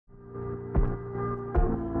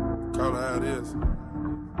Call it how it is.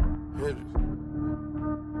 Hendrix.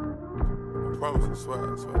 I promise you, swear.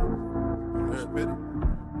 You admit it.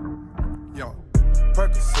 Yo,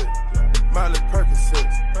 Percocet, Miley Percocet,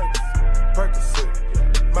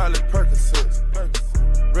 Miley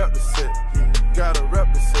Percocet, rep the set, gotta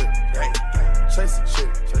rep the set, chase a chick,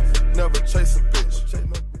 never chase a bitch.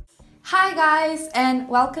 Hi guys, and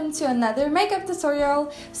welcome to another makeup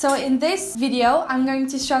tutorial. So in this video I'm going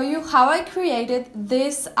to show you how I created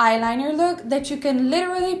this eyeliner look that you can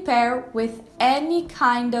literally pair with any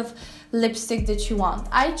kind of lipstick that you want.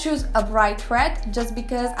 I choose a bright red just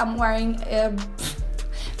because I'm wearing a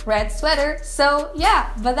red sweater, so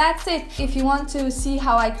yeah, but that's it. If you want to see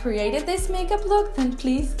how I created this makeup look, then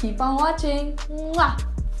please keep on watching. Mwah!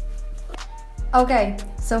 Okay,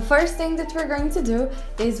 so first thing that we're going to do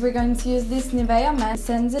is we're going to use this Nivea Men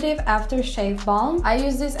Sensitive Aftershave Balm. I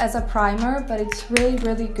use this as a primer, but it's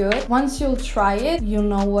really good. Once you'll try it, you'll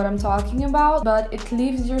know what I'm talking about, but it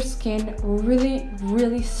leaves your skin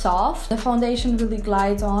really soft. The foundation really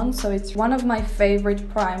glides on, so it's one of my favorite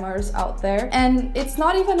primers out there. And it's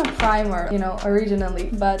not even a primer, you know, originally,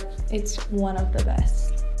 but it's one of the best.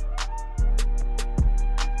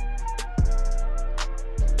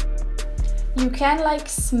 You can like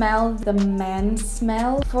smell the men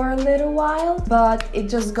smell for a little while, but it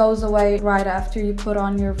just goes away right after you put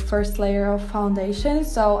on your first layer of foundation,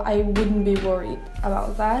 so I wouldn't be worried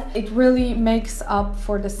about that. It really makes up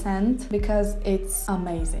for the scent because it's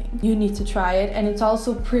amazing. You need to try it, and it's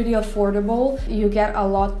also pretty affordable. You get a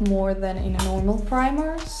lot more than in a normal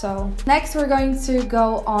primer. So next we're going to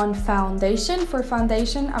go on foundation. For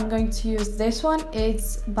foundation I'm going to use this one.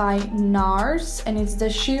 It's by NARS and it's the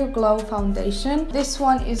Sheer Glow foundation. This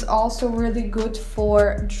one is also really good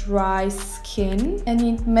for dry skin, and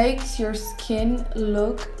it makes your skin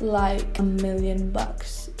look like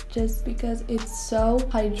 $1,000,000 just because it's so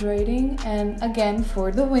hydrating. And again,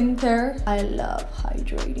 for the winter, I love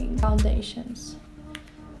hydrating foundations.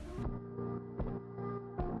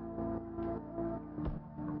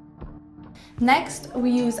 Next,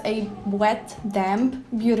 we use a wet, damp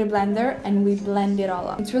beauty blender and we blend it all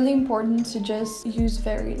up. It's really important to just use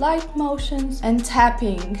very light motions and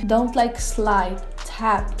tapping. Don't like slide,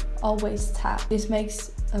 tap, always tap. This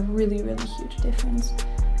makes a really huge difference.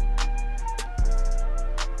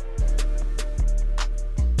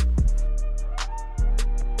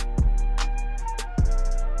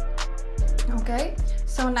 Okay.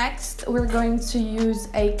 So next we're going to use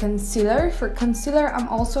a concealer. For concealer I'm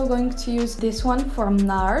also going to use this one from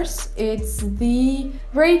NARS. It's the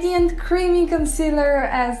Radiant Creamy Concealer,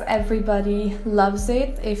 as everybody loves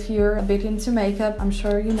it. If you're a bit into makeup, I'm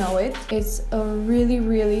sure you know it. It's a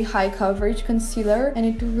really high coverage concealer, and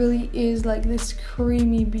it really is like this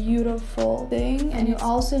creamy beautiful thing. And you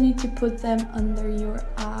also need to put them under your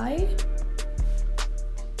eye.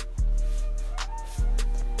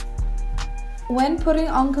 When putting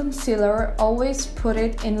on concealer, always put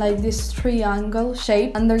it in like this triangle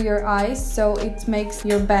shape under your eyes, so it makes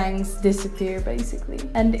your bangs disappear basically.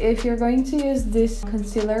 And if you're going to use this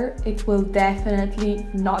concealer, it will definitely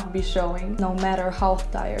not be showing, no matter how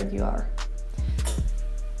tired you are.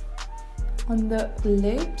 On the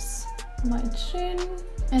lips, my chin,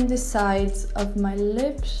 and the sides of my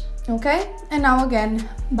lips. Okay, and now again,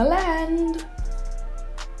 blend.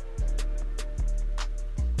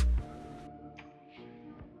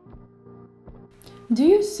 Do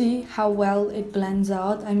you see how well it blends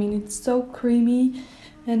out? I mean, it's so creamy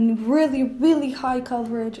and really high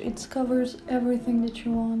coverage. It covers everything that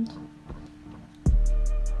you want.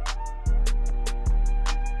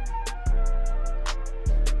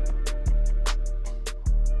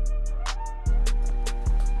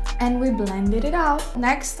 And we blended it out.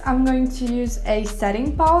 Next, I'm going to use a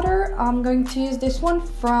setting powder. I'm going to use this one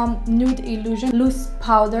from Nude Illusion Loose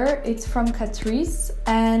Powder. It's from Catrice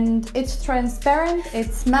and it's transparent,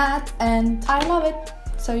 it's matte, and I love it.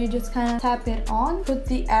 So you just kind of tap it on, put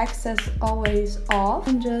the excess always off,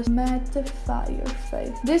 and just mattify your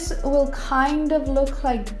face. This will kind of look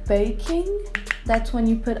like baking. That's when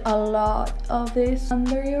you put a lot of this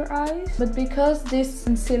under your eyes. But because this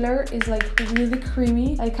concealer is like really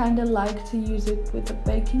creamy, I kind of like to use it with a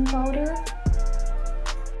baking powder.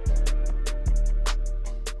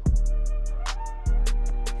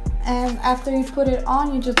 And after you put it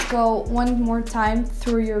on, you just go one more time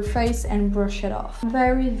through your face and brush it off.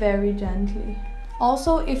 Very gently.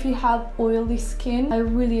 Also, if you have oily skin, I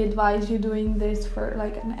really advise you doing this for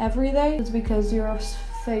like an everyday. It's because your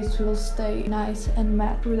face will stay nice and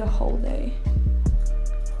matte through the whole day.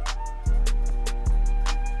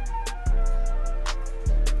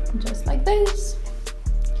 Just like this.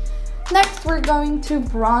 Next, we're going to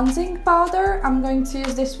bronzing powder. I'm going to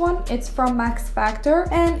use this one. It's from Max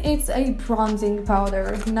Factor and it's a bronzing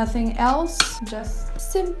powder. Nothing else, just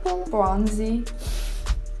simple bronzy.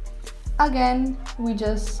 Again, we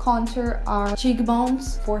just contour our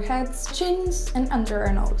cheekbones, foreheads, chins, and under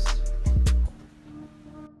our nose.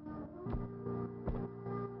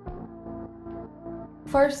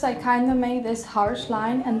 First, I kind of made this harsh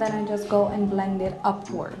line and then I just go and blend it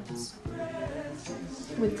upwards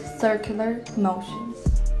with circular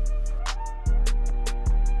motions.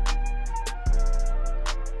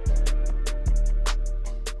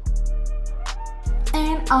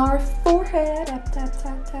 And our forehead, tap, tap,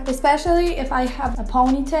 tap, tap. Especially if I have a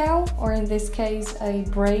ponytail, or in this case a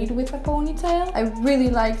braid with a ponytail. I really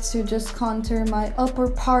like to just contour my upper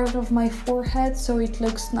part of my forehead so it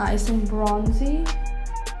looks nice and bronzy.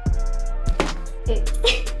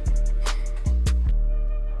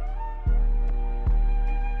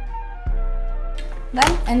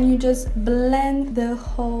 And you just blend the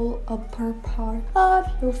whole upper part of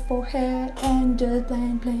your forehead and just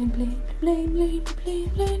blend, blend, blend, blend, blend,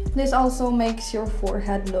 blend, blend. This also makes your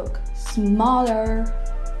forehead look smaller.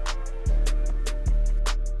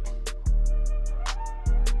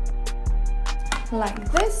 Like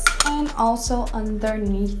this, and also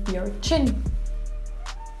underneath your chin.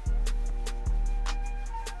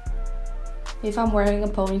 If I'm wearing a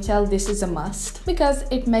ponytail, this is a must because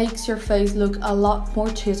it makes your face look a lot more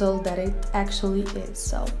chiseled than it actually is.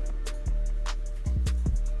 So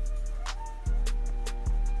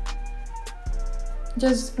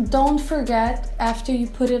just don't forget after you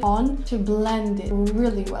put it on to blend it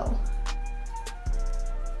really well.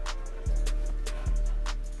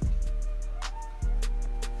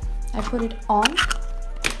 I put it on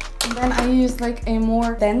and then I use like a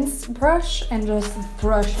more dense brush and just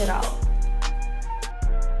brush it out.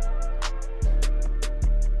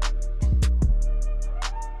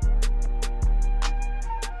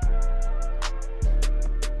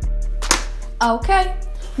 Okay,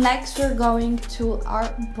 next we're going to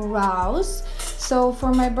our brows. So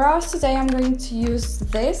for my brows today, I'm going to use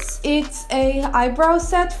this. It's a eyebrow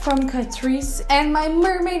set from Catrice and my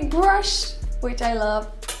mermaid brush, which I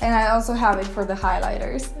love. And I also have it for the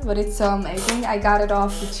highlighters, but it's so amazing. I got it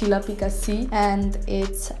off the Chila Picasso and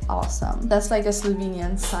it's awesome. That's like a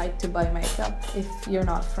Slovenian site to buy makeup if you're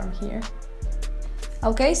not from here.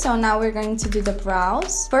 Okay, so now we're going to do the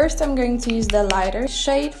brows. First, I'm going to use the lighter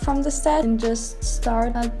shade from the set and just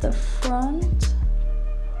start at the front.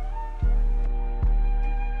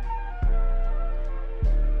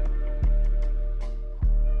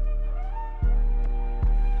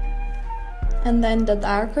 And then the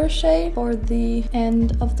darker shade for the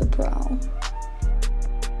end of the brow.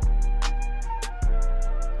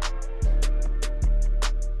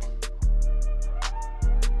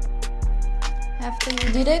 After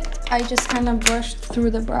you did it, I just kind of brushed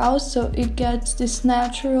through the brows so it gets this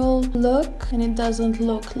natural look and it doesn't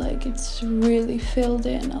look like it's really filled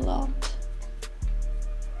in a lot.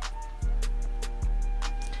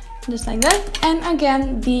 Just like that. And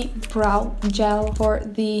again, the brow gel for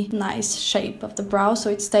the nice shape of the brow so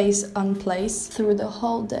it stays on place through the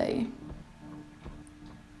whole day.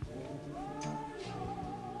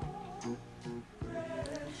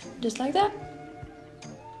 Just like that.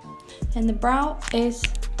 And the brow is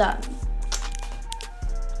done.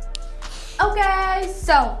 Okay,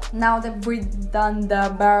 so now that we've done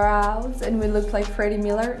the brows and we look like Freddie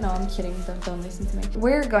Miller, no, I'm kidding, don't listen to me.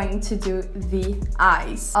 We're going to do the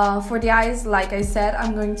eyes. For the eyes, like I said,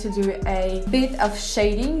 I'm going to do a bit of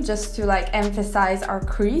shading just to like emphasize our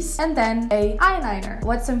crease and then a eyeliner.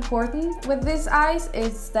 What's important with these eyes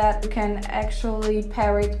is that you can actually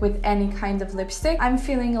pair it with any kind of lipstick. I'm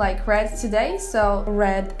feeling like red today, so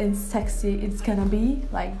red and sexy it's gonna be,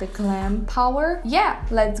 like the glam power. Yeah,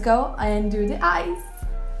 let's go and do the eyes.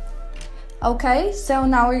 Okay, so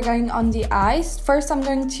now we're going on the eyes. First, I'm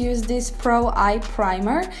going to use this Pro Eye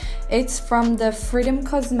Primer. It's from the Freedom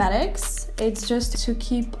Cosmetics. It's just to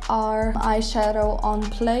keep our eyeshadow on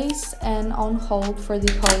place and on hold for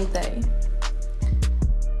the whole day.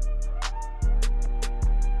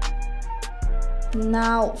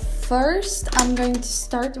 Now, first, I'm going to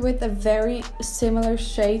start with a very similar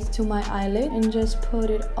shade to my eyelid and just put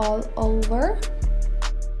it all over.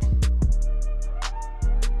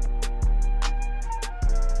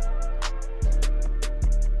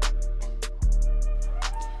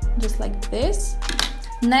 Just like this.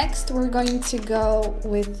 Next, we're going to go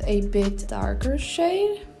with a bit darker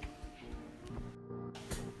shade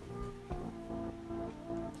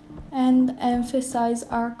and emphasize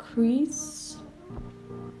our crease.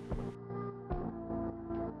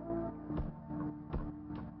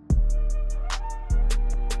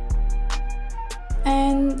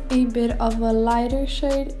 in a bit of a lighter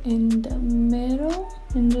shade in the middle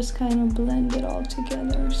and just kind of blend it all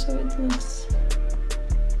together so it looks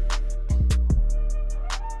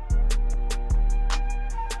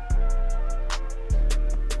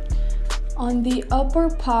on the upper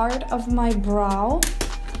part of my brow.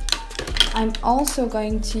 I'm also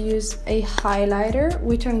going to use a highlighter,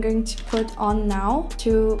 which I'm going to put on now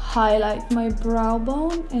to highlight my brow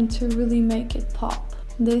bone and to really make it pop.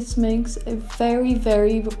 This makes a very,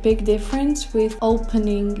 very big difference with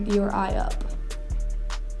opening your eye up.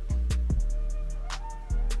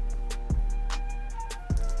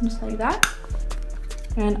 Just like that.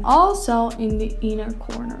 And also in the inner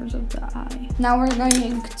corners of the eye. Now we're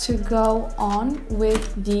going to go on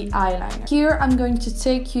with the eyeliner. Here I'm going to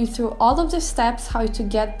take you through all of the steps how to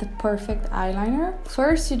get the perfect eyeliner.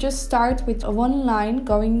 First, you just start with one line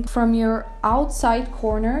going from your outside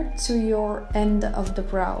corner to your end of the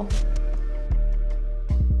brow.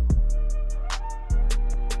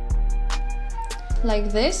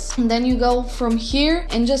 Like this. And then you go from here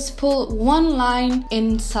and just pull one line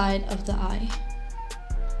inside of the eye.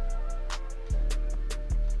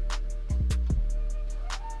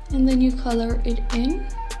 And then you color it in.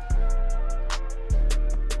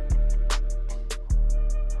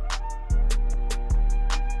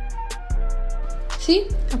 See?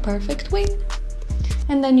 A perfect wing.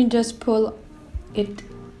 And then you just pull it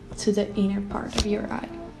to the inner part of your eye.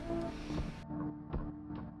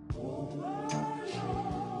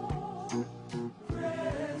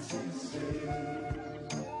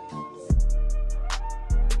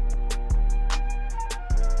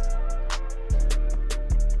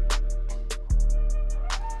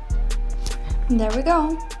 There we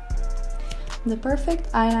go, the perfect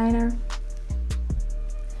eyeliner.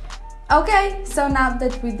 Okay, so now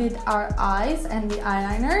that we did our eyes and the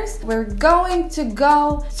eyeliners, we're going to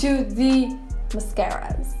go to the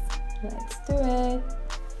mascaras. Let's do it.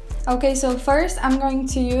 Okay, so first I'm going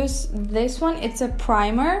to use this one. It's a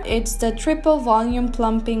primer. It's the Triple Volume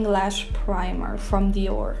Plumping Lash Primer from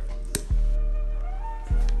Dior.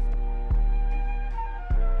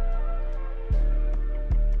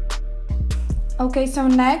 Okay, so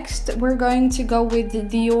next we're going to go with the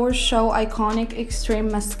Dior Show Iconic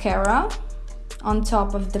Extreme Mascara on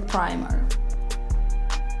top of the primer.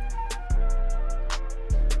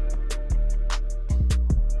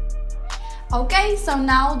 Okay, so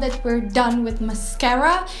now that we're done with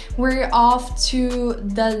mascara, we're off to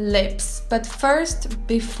the lips. But first,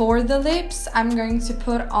 before the lips, I'm going to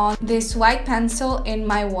put on this white pencil in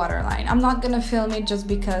my waterline. I'm not gonna film it just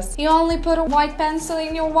because you only put a white pencil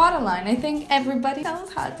in your waterline. I think everybody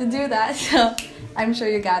knows how to do that, so I'm sure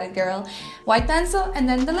you got it, girl. White pencil and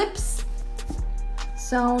then the lips.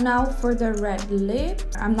 So now for the red lip,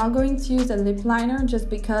 I'm not going to use a lip liner just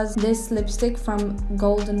because this lipstick from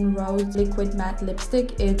Golden Rose Liquid Matte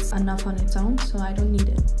Lipstick, it's enough on its own, so I don't need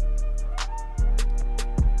it.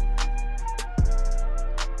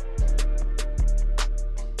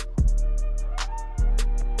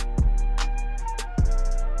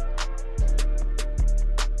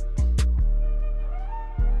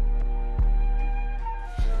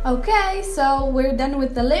 Okay, so we're done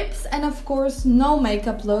with the lips, and of course no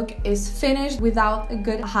makeup look is finished without a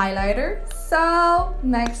good highlighter. So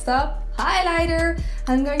next up, highlighter.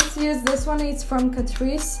 I'm going to use this one. It's from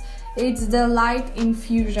Catrice. It's the Light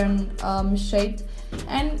Infusion shade,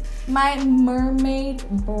 and my mermaid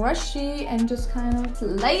brushy, and just kind of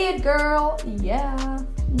play it, girl. Yeah.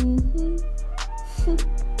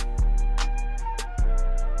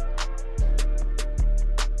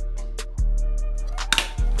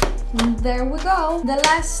 There we go. The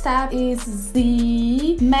last step is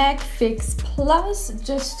the MAC Fix Plus,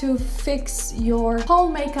 just to fix your whole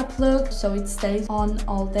makeup look so it stays on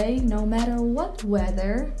all day, no matter what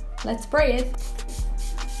weather. Let's spray it.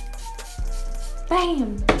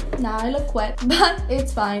 Bam! Now I look wet, but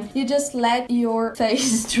it's fine. You just let your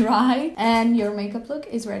face dry and your makeup look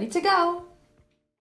is ready to go.